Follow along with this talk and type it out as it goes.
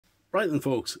Right then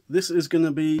folks, this is going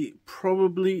to be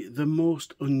probably the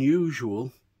most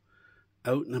unusual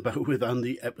out and about with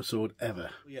Andy episode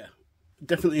ever. Yeah,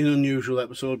 definitely an unusual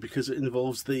episode because it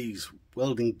involves these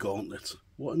welding gauntlets.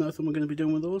 What on earth am I going to be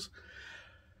doing with those?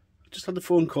 I just had a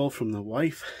phone call from the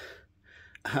wife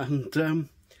and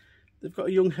they've got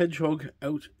a young hedgehog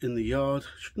out in the yard.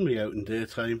 Shouldn't be out in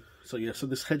daytime. So yeah, so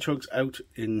this hedgehog's out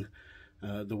in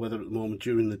the weather at the moment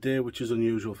during the day, which is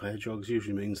unusual for hedgehogs.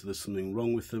 Usually means there's something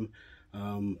wrong with them.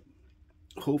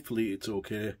 Hopefully it's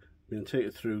okay. I'm going to take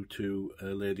it through to a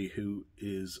lady who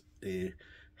is a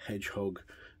hedgehog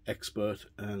expert,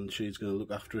 and she's going to look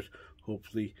after it.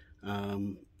 Hopefully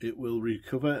it will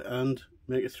recover and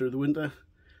make it through the winter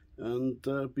and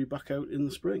be back out in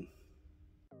the spring.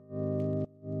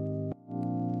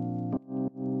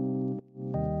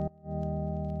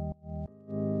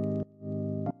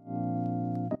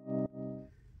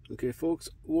 Okay folks,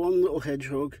 one little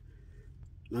hedgehog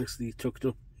nicely tucked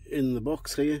up in the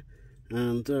box here,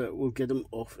 and we'll get him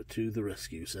off to the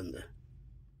rescue centre.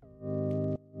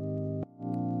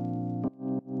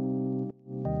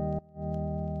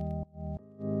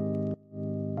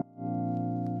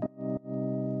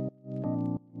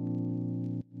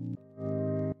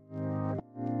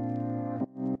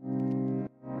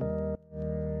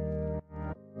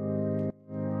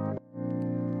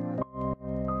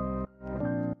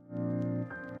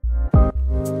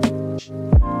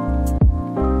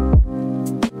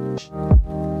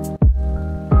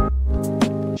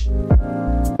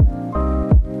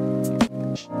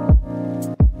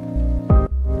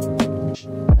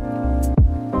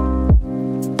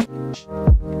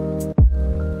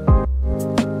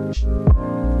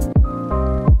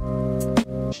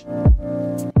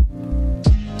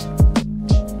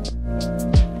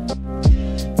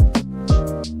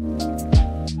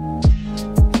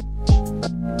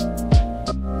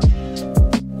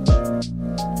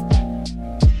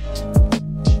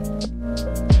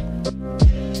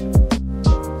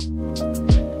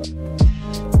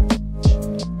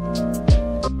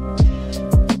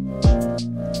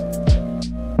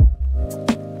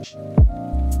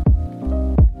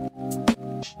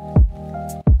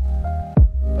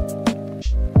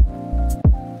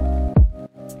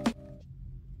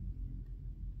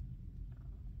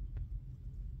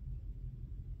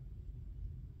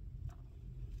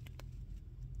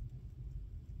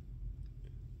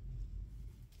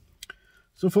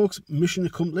 So folks, mission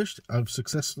accomplished. I've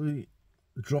successfully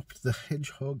dropped the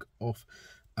hedgehog off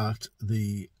at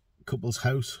the couple's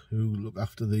house who look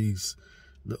after these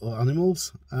little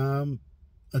animals. I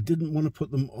didn't want to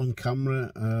put them on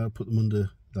camera, put them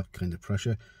under that kind of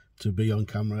pressure to be on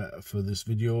camera for this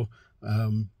video,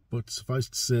 but suffice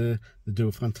to say they do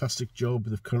a fantastic job.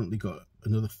 They've currently got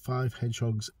another 5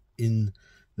 hedgehogs in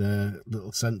their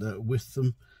little centre with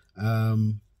them.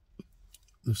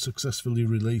 They've successfully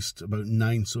released about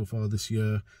 9 so far this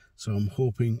year, so I'm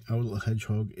hoping our little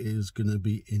hedgehog is going to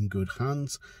be in good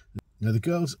hands. Now the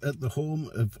girls at the home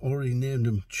have already named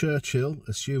him Churchill,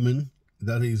 assuming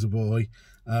that he's a boy,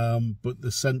 but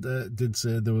the centre did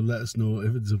say they will let us know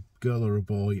if it's a girl or a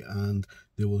boy, and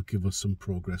they will give us some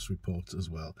progress reports as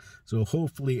well. So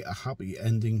hopefully a happy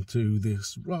ending to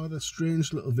this rather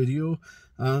strange little video,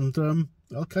 and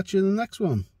I'll catch you in the next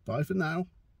one. Bye for now.